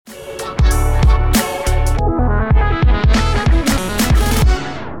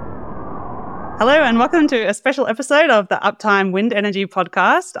Hello and welcome to a special episode of the Uptime Wind Energy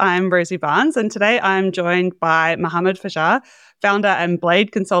Podcast. I'm Rosie Barnes and today I'm joined by Mohammed Fajar, founder and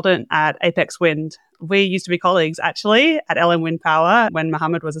blade consultant at Apex Wind. We used to be colleagues actually at LM Wind Power when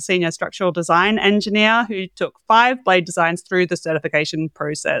Mohammed was a senior structural design engineer who took 5 blade designs through the certification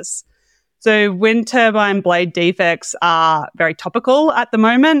process. So wind turbine blade defects are very topical at the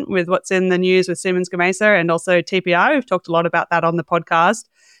moment with what's in the news with Siemens Gamesa and also TPI. We've talked a lot about that on the podcast.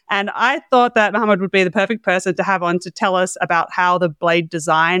 And I thought that Mohammed would be the perfect person to have on to tell us about how the blade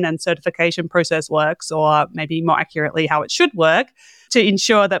design and certification process works, or maybe more accurately, how it should work to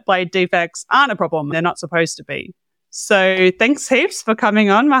ensure that blade defects aren't a problem. They're not supposed to be. So thanks heaps for coming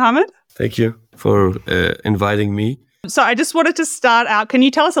on, Mohammed. Thank you for inviting me. So I just wanted to start out. Can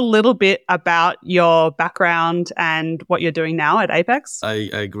you tell us a little bit about your background and what you're doing now at Apex?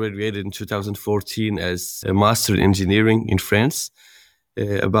 I graduated in 2014 as a master in engineering in France.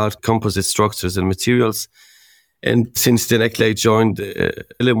 About composite structures and materials. And since then, actually, I joined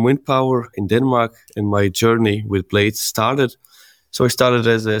LM Wind Power in Denmark, and my journey with blades started. So I started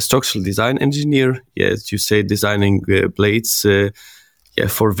as a structural design engineer, as you say, designing blades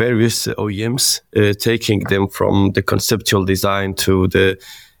for various OEMs, taking them from the conceptual design to the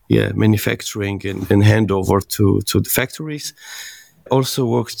manufacturing and handover to the factories. Also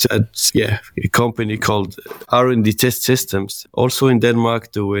worked at a company called R&D Test Systems, also in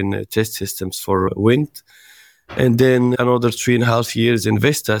Denmark, doing test systems for wind. And then another 3.5 years in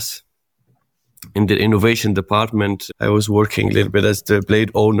Vestas in the innovation department. I was working a little bit as the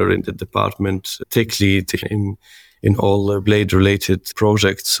blade owner in the department, tech lead in all blade-related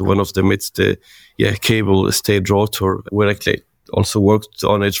projects. One of them is the cable stayed rotor, where I also worked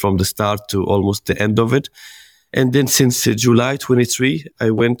on it from the start to almost the end of it. And then since July 23,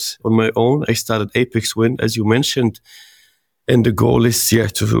 I went on my own. I started Apex Wind, as you mentioned. And the goal is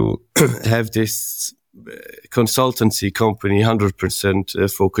to have this consultancy company 100%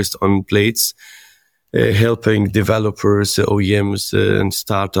 focused on blades, helping developers, OEMs and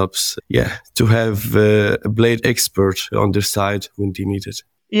startups, to have a blade expert on their side when they need it.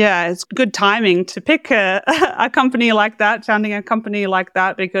 Yeah, it's good timing to pick a company like that, founding a company like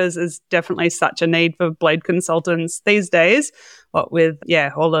that, because there's definitely such a need for blade consultants these days, what with,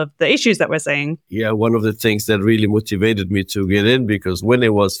 all of the issues that we're seeing. Yeah, one of the things that really motivated me to get in, because when I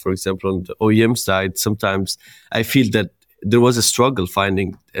was, for example, on the OEM side, sometimes I feel that there was a struggle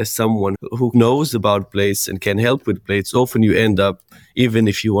finding someone who knows about blades and can help with blades. Often you end up, even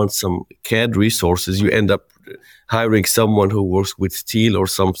if you want some CAD resources, you end up hiring someone who works with steel or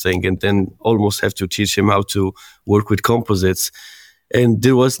something, and then almost have to teach him how to work with composites. And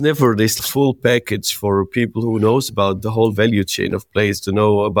there was never this full package for people who knows about the whole value chain of blades, to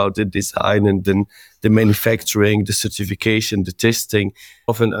know about the design and then the manufacturing, the certification, the testing.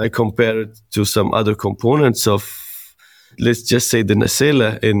 Often I compare it to some other components of, let's just say, the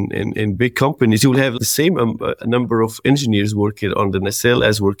nacelle in big companies. You will have the same number of engineers working on the nacelle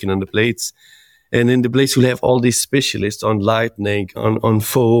as working on the blades. And in the blades, you'll have all these specialists on lightning, on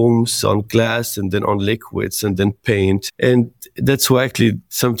foams, on glass, and then on liquids, and then paint. And that's why actually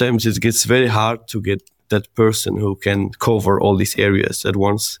sometimes it gets very hard to get that person who can cover all these areas at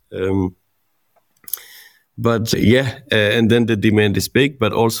once. And then the demand is big,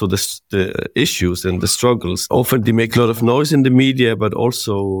 but also the issues and the struggles. Often they make a lot of noise in the media, but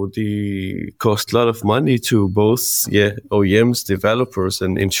also they cost a lot of money to both OEMs, developers,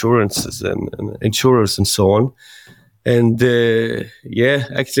 and insurances and insurers and so on. And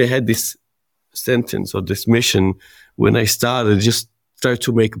actually I had this sentence or this mission when I started, just try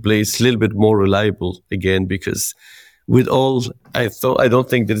to make blades a little bit more reliable again, because with all, I don't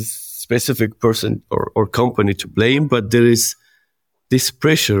think there's specific person or company to blame, but there is this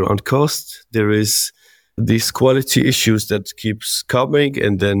pressure on cost. There is these quality issues that keeps coming,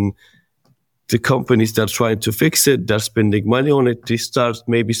 and then the companies that are trying to fix it, they're spending money on it. They start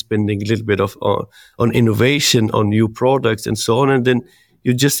maybe spending a little bit of on innovation, on new products and so on, and then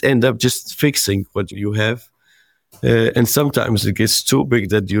you just end up just fixing what you have. And sometimes it gets too big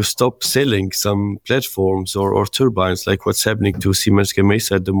that you stop selling some platforms or turbines, like what's happening to Siemens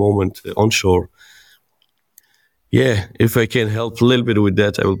Gamesa at the moment onshore. If I can help a little bit with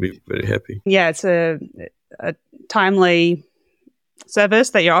that, I will be very happy. Yeah, it's a timely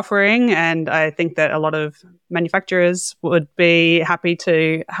service that you're offering, and I think that a lot of manufacturers would be happy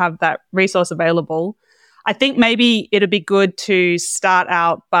to have that resource available. I think maybe it'd be good to start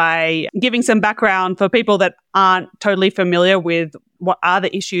out by giving some background for people that aren't totally familiar with what are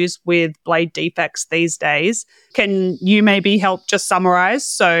the issues with blade defects these days. Can you maybe help just summarize?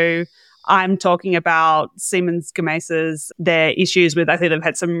 So I'm talking about Siemens Gamesa's, their issues with, I think they've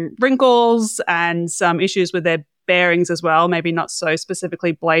had some wrinkles and some issues with their bearings as well, maybe not so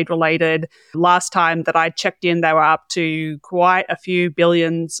specifically blade related. Last time that I checked in, they were up to quite a few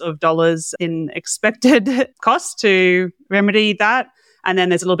billions of dollars in expected costs to remedy that. And then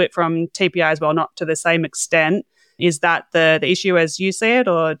there's a little bit from TPI as well, not to the same extent. Is that the issue as you see it,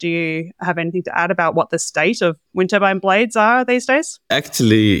 or do you have anything to add about what the state of wind turbine blades are these days?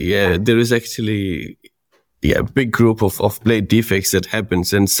 Actually, yeah, there is actually a big group of blade defects that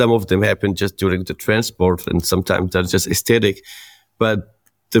happens, and some of them happen just during the transport, and sometimes they're just aesthetic. But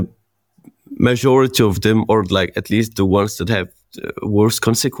the majority of them, or like at least the ones that have worse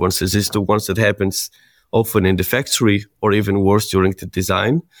consequences, is the ones that happens often in the factory or even worse during the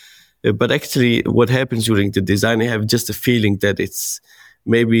design. But actually, what happens during the design, I have just a feeling that it's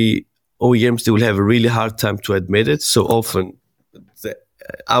maybe OEMs, they will have a really hard time to admit it. So often the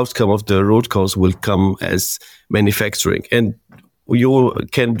outcome of the root cause will come as manufacturing. And you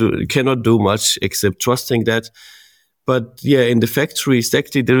cannot do much except trusting that. But yeah, in the factories,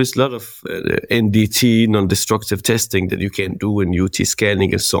 actually, there is a lot of NDT, non-destructive testing that you can do in UT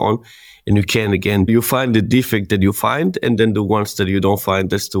scanning and so on. And you find the defect that you find, and then the ones that you don't find,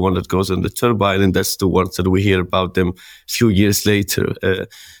 that's the one that goes on the turbine, and that's the ones that we hear about them a few years later.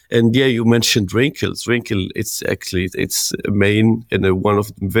 And yeah, you mentioned wrinkles. It's main and one of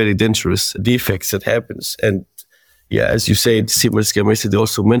the very dangerous defects that happens. And yeah, as you said, Siemens Gamesa, they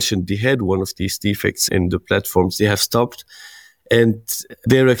also mentioned they had one of these defects in the platforms they have stopped. And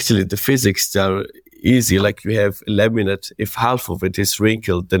they're actually, the physics are easy. Like you have a laminate, if half of it is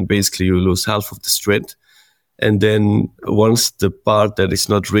wrinkled, then basically you lose half of the strength. And then once the part that is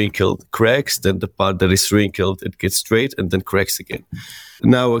not wrinkled cracks, then the part that is wrinkled, it gets straight and then cracks again.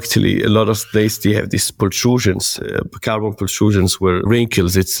 Now, actually, a lot of blades, they have these protrusions, carbon protrusions where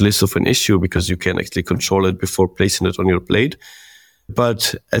wrinkles, it's less of an issue because you can actually control it before placing it on your blade.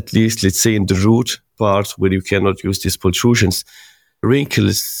 But at least, let's say in the root part where you cannot use these protrusions,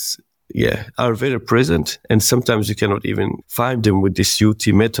 wrinkles, are very present. And sometimes you cannot even find them with these UT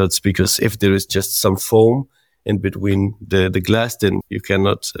methods, because if there is just some foam in between the glass, then you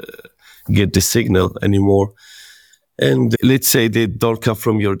cannot get the signal anymore. And let's say they don't come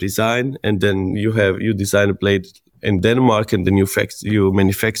from your design, and then you design a blade in Denmark, and then you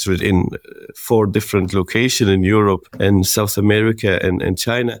manufacture it in 4 different locations in Europe and South America and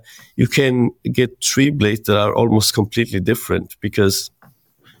China. You can get 3 blades that are almost completely different, because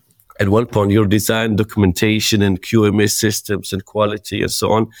at one point your design documentation and QMS systems and quality and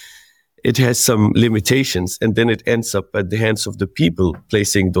so on, it has some limitations, and then it ends up at the hands of the people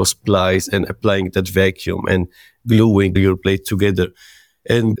placing those plies and applying that vacuum and gluing your blade together.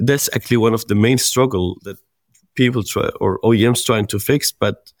 And that's actually one of the main struggle that people try, or OEMs trying to fix.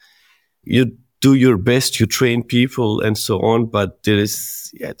 But you do your best, you train people and so on, but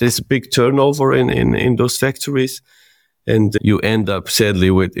there's a big turnover in those factories. And you end up,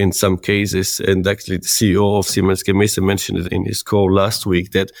 sadly, with, in some cases, and actually the CEO of Siemens Gamesa mentioned it in his call last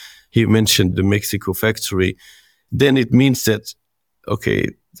week, that he mentioned the Mexico factory. Then it means that, okay,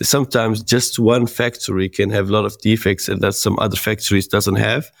 sometimes just one factory can have a lot of defects and that some other factories doesn't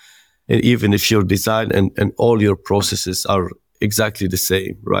have. And even if your design and all your processes are exactly the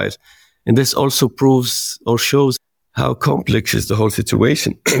same, right? And this also proves or shows how complex is the whole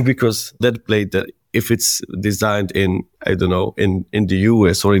situation, because that blade, that if it's designed in, I don't know, in the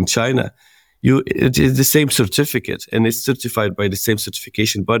US or in China, it is the same certificate and it's certified by the same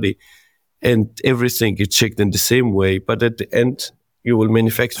certification body, and everything is checked in the same way. But at the end, you will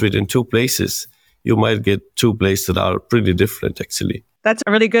manufacture it in 2 places. You might get 2 blades that are pretty different, actually. That's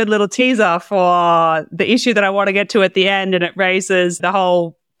a really good little teaser for the issue that I want to get to at the end. And it raises the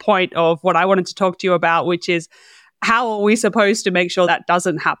whole point of what I wanted to talk to you about, which is, how are we supposed to make sure that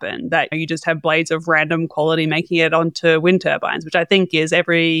doesn't happen, that you just have blades of random quality making it onto wind turbines, which I think is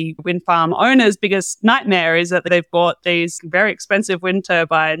every wind farm owner's biggest nightmare, is that they've bought these very expensive wind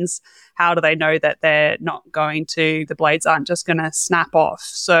turbines. How do they know that the blades aren't just going to snap off?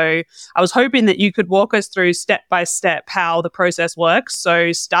 So I was hoping that you could walk us through step by step how the process works.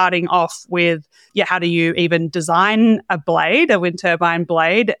 So starting off with, how do you even design a wind turbine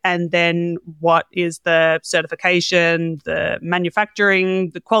blade? And then what is the certification, the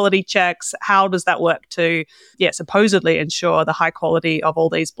manufacturing, the quality checks? How does that work to, supposedly ensure the high quality of all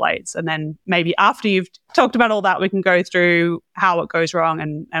these blades? And then maybe after you've talked about all that, we can go through how it goes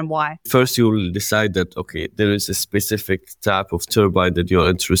wrong and why. First, you will decide that, okay, there is a specific type of turbine that you're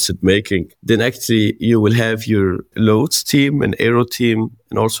interested in making. Then actually you will have your loads team and aero team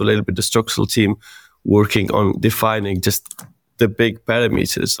and also a little bit the structural team working on defining just the big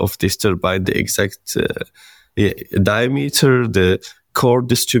parameters of this turbine, the exact diameter, the core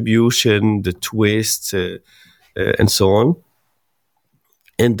distribution, the twist, and so on.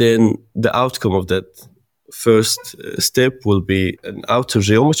 And then the outcome of that first step will be an outer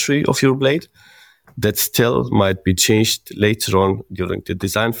geometry of your blade that still might be changed later on during the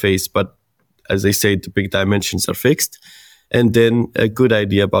design phase. But as I say, the big dimensions are fixed. And then a good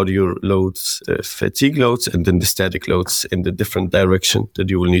idea about your loads, fatigue loads, and then the static loads in the different direction that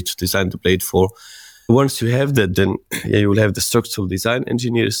you will need to design the blade for. Once you have that, then you will have the structural design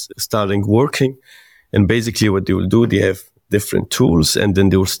engineers starting working. And basically what they will do, they have different tools, and then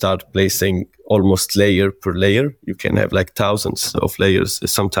they will start placing almost layer per layer. You can have like thousands of layers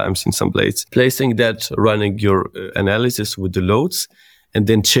sometimes in some blades. Placing that, running your analysis with the loads, and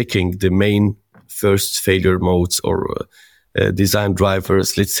then checking the main first failure modes or design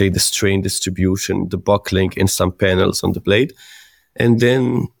drivers, let's say the strain distribution, the buckling in some panels on the blade, and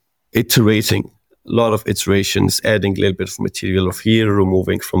then iterating, a lot of iterations, adding a little bit of material of here,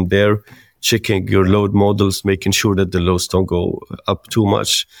 removing from there, checking your load models, making sure that the loads don't go up too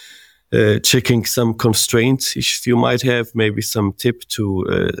much, checking some constraints if you might have, maybe some tip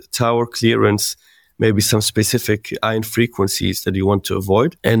to tower clearance, maybe some specific ion frequencies that you want to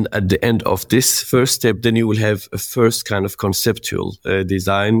avoid. And at the end of this first step, then you will have a first kind of conceptual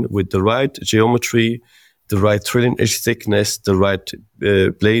design with the right geometry, the right drilling edge thickness, the right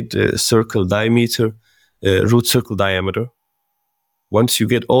blade circle diameter, root circle diameter. Once you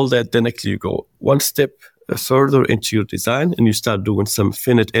get all that, then actually you go one step further into your design and you start doing some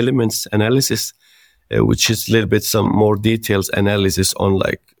finite elements analysis, which is a little bit some more details analysis on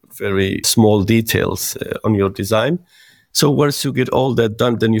like very small details on your design. So once you get all that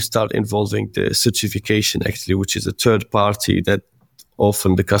done, then you start involving the certification actually, which is a third party that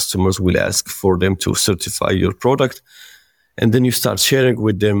often the customers will ask for them to certify your product. And then you start sharing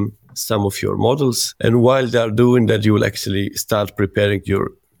with them some of your models. And while they are doing that, you will actually start preparing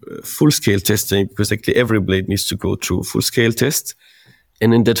your full-scale testing, because actually every blade needs to go through full-scale tests.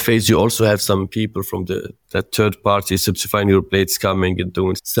 And in that phase, you also have some people from that third party certifying your blades coming and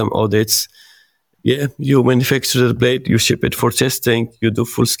doing some audits. Yeah, you manufacture the blade, you ship it for testing, you do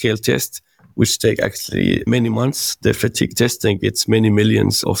full-scale tests, which take actually many months. The fatigue testing, it's many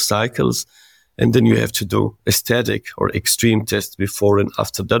millions of cycles. And then you have to do a static or extreme test before and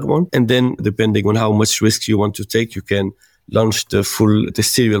after that one. And then depending on how much risk you want to take, you can launch the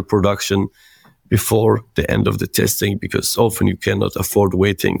serial production before the end of the testing, because often you cannot afford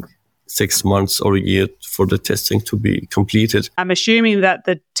waiting 6 months or a year for the testing to be completed. I'm assuming that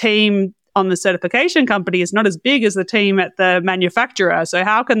the team on the certification company is not as big as the team at the manufacturer. So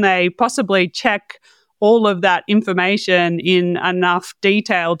how can they possibly check all of that information in enough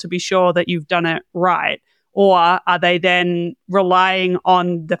detail to be sure that you've done it right? Or are they then relying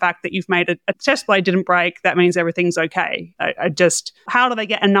on the fact that you've made a test blade didn't break, that means everything's okay? How do they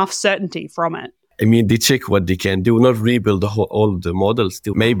get enough certainty from it? I mean, they check what they can. They will not rebuild all the models.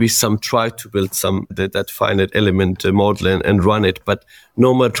 Maybe some try to build that finite element model and run it. But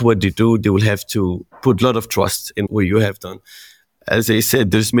no matter what they do, they will have to put a lot of trust in what you have done. As I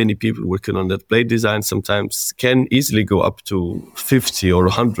said, there's many people working on that blade design, sometimes can easily go up to 50 or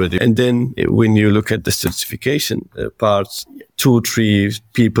 100. And then when you look at the certification parts, 2-3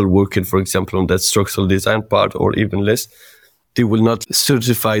 people working, for example, on that structural design part or even less, they will not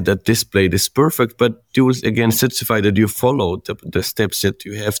certify that this blade is perfect, but they will again certify that you follow the steps that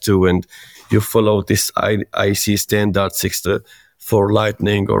you have to, and you follow this IC standard 60 for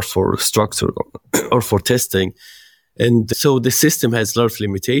lightning or for structure or for testing. And so the system has a lot of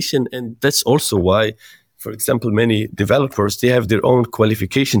limitation. And that's also why, for example, many developers, they have their own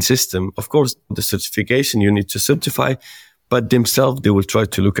qualification system. Of course, the certification you need to certify, but themselves, they will try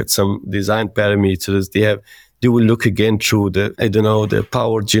to look at some design parameters. They will look again through the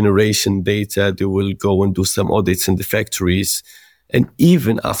power generation data. They will go and do some audits in the factories. And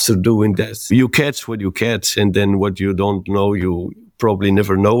even after doing that, you catch what you catch. And then what you don't know, you probably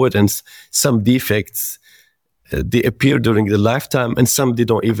never know it. And some defects, they appear during the lifetime, and some they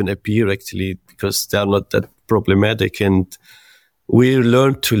don't even appear actually because they are not that problematic. And we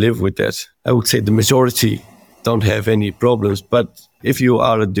learn to live with that. I would say the majority don't have any problems, but if you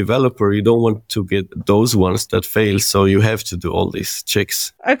are a developer, you don't want to get those ones that fail. So you have to do all these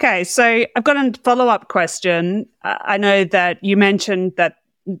checks. Okay, so I've got a follow-up question. I know that you mentioned that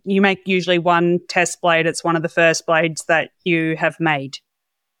you make usually one test blade. It's one of the first blades that you have made.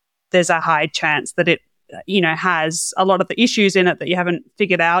 There's a high chance that it has a lot of the issues in it that you haven't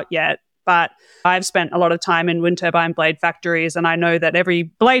figured out yet. But I've spent a lot of time in wind turbine blade factories, and I know that every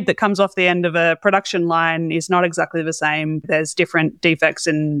blade that comes off the end of a production line is not exactly the same. There's different defects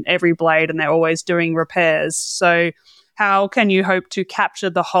in every blade, and they're always doing repairs. So how can you hope to capture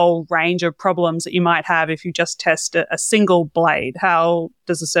the whole range of problems that you might have if you just test a single blade? How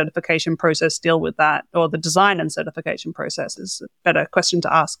does the certification process deal with that? Or the design and certification process is a better question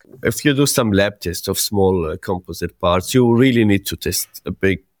to ask. If you do some lab tests of small composite parts, you really need to test a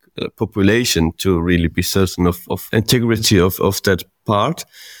big population to really be certain of integrity of that part.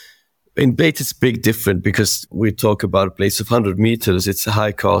 In blades, it's big different because we talk about blades of 100 meters. It's a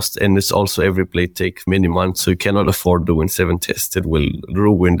high cost, and it's also every blade take many months. So you cannot afford doing 7 tests. It will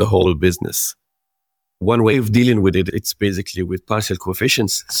ruin the whole business. One way of dealing with it, it's basically with partial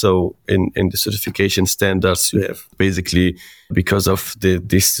coefficients. So in the certification standards, you have basically, because of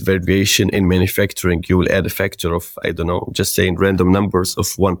this variation in manufacturing, you will add a factor of, I don't know, just saying random numbers of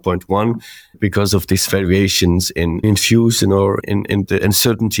 1.1 because of these variations in fusion or in the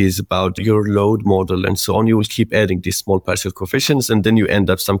uncertainties about your load model and so on. You will keep adding these small partial coefficients, and then you end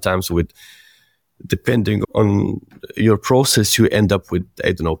up sometimes with, depending on your process, you end up with,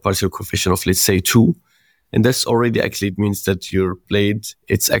 I don't know, partial coefficient of, let's say, 2. And that's already actually, it means that your blade,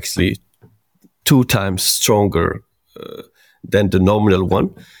 it's actually 2 times stronger than the nominal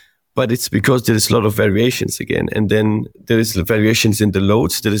one. But it's because there is a lot of variations again. And then there is variations in the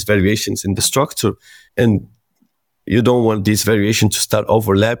loads, there is variations in the structure. And you don't want these variations to start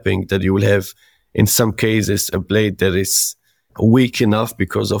overlapping, that you will have, in some cases, a blade that is weak enough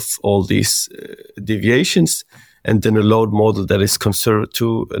because of all these deviations, and then a load model that is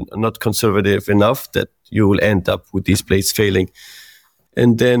not conservative enough, that you will end up with these blades failing.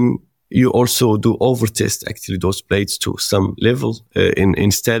 And then you also do over-test actually those blades to some level.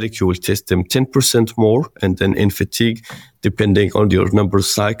 In static, you will test them 10% more, and then in fatigue, depending on your number of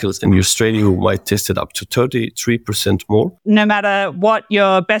cycles and your straining, you might test it up to 33% more. No matter what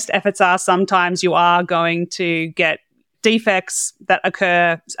your best efforts are, sometimes you are going to get defects that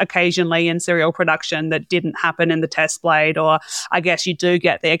occur occasionally in serial production that didn't happen in the test blade, or I guess you do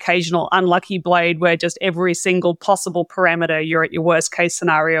get the occasional unlucky blade where just every single possible parameter, you're at your worst case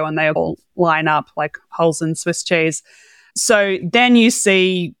scenario and they all line up like holes in Swiss cheese. So then you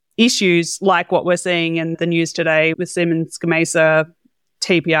see issues like what we're seeing in the news today with Siemens Gamesa,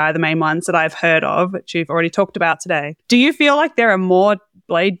 TPI, the main ones that I've heard of, which you've already talked about today. Do you feel like there are more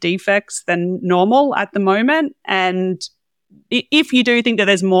blade defects than normal at the moment? And if you do think that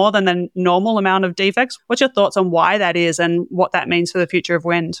there's more than the normal amount of defects, what's your thoughts on why that is and what that means for the future of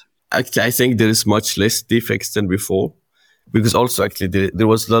wind? Actually, I think there is much less defects than before, because also actually there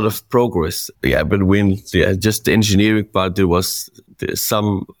was a lot of progress. Yeah, but just the engineering part, there's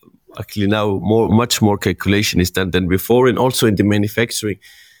some actually now much more calculation is done than before, and also in the manufacturing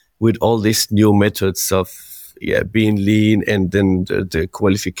with all these new methods of being lean, and then the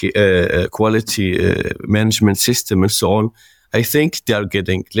quality management system and so on. I think they are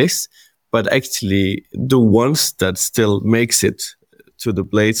getting less, but actually the ones that still makes it to the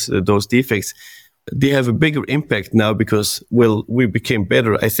blades, those defects, they have a bigger impact now because, we became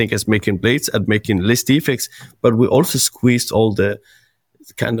better, I think, as making blades, at making less defects, but we also squeezed all the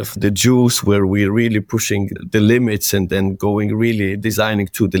kind of the juice where we're really pushing the limits and then going really designing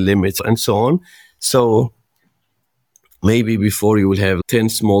to the limits and so on. So maybe before you will have 10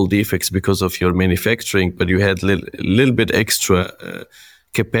 small defects because of your manufacturing, but you had a little bit extra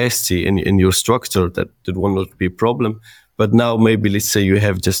capacity in your structure that will not be a problem. But now maybe let's say you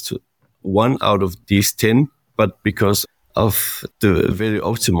have just 1 out of these 10, but because of the very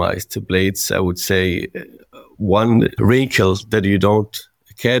optimized blades, I would say 1 wrinkle that you don't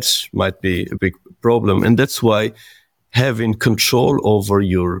catch might be a big problem. And that's why having control over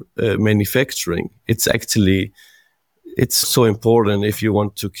your manufacturing, it's so important if you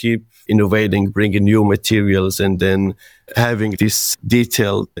want to keep innovating, bringing new materials, and then having this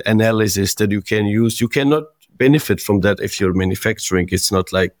detailed analysis that you can use. You cannot benefit from that if your manufacturing is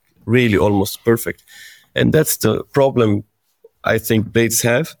not like really almost perfect. And that's the problem I think blades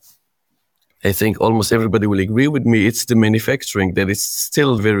have. I think almost everybody will agree with me. It's the manufacturing that is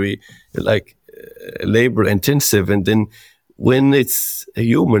still very labor intensive. And then when it's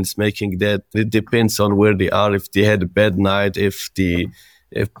humans making that, it depends on where they are, if they had a bad night, if they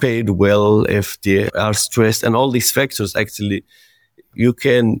paid well, if they are stressed, and all these factors. Actually, you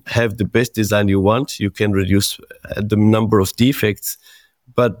can have the best design you want, you can reduce the number of defects,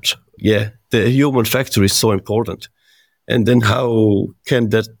 but the human factor is so important. And then how can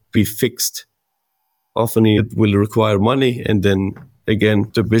that be fixed? Often it will require money, and then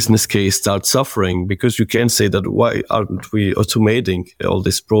again, the business case starts suffering, because you can say that why aren't we automating all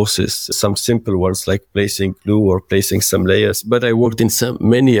this process? Some simple ones like placing glue or placing some layers. But I worked in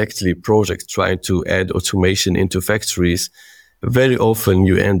many actually projects trying to add automation into factories. Very often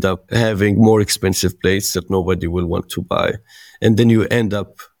you end up having more expensive plates that nobody will want to buy. And then you end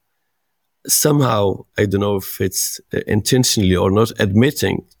up somehow, I don't know if it's intentionally or not,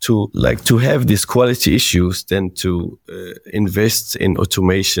 admitting to have these quality issues than to invest in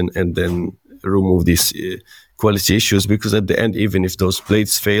automation and then remove these quality issues. Because at the end, even if those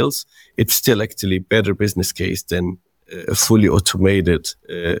plates fails, it's still actually better business case than a fully automated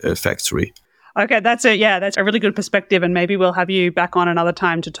factory. Okay, that's it. Yeah, that's a really good perspective. And maybe we'll have you back on another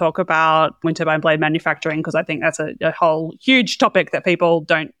time to talk about wind turbine blade manufacturing, because I think that's a whole huge topic that people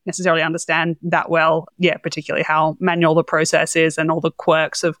don't necessarily understand that well. Yeah, particularly how manual the process is and all the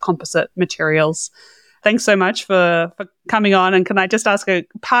quirks of composite materials. Thanks so much for coming on. And can I just ask a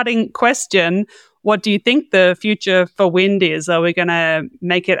parting question? What do you think the future for wind is? Are we going to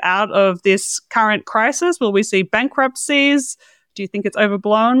make it out of this current crisis? Will we see bankruptcies? Do you think it's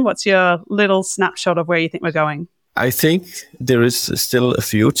overblown? What's your little snapshot of where you think we're going? I think there is still a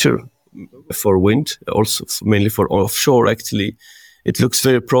future for wind, also mainly for offshore, actually. It looks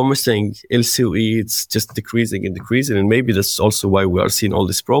very promising. LCOE, it's just decreasing and decreasing. And maybe that's also why we are seeing all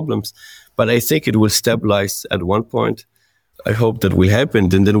these problems. But I think it will stabilize at one point. I hope that will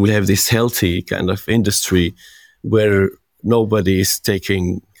happen. And then we'll have this healthy kind of industry where nobody is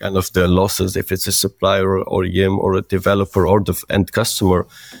taking kind of the losses, if it's a supplier or OEM or a developer or the end customer.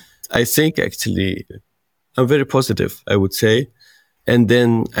 I think actually I'm very positive, I would say. And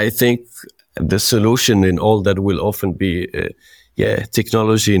then I think the solution in all that will often be,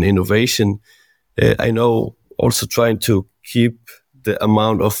 technology and innovation. I know also trying to keep the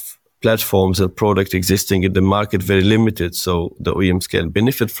amount of platforms and product existing in the market very limited, so the OEMs can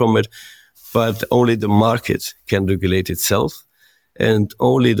benefit from it. But only the market can regulate itself, and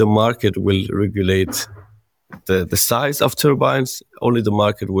only the market will regulate the size of turbines. Only the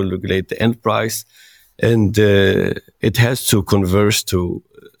market will regulate the end price, and it has to converge to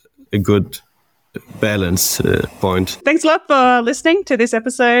a good balance point. Thanks a lot for listening to this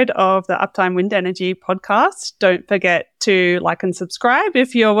episode of the Uptime Wind Energy podcast. Don't forget to like and subscribe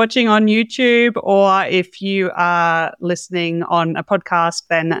if you're watching on YouTube, or if you are listening on a podcast,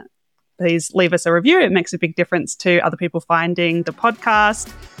 then please leave us a review. It makes a big difference to other people finding the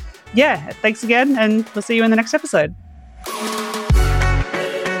podcast. Yeah, thanks again, and we'll see you in the next episode.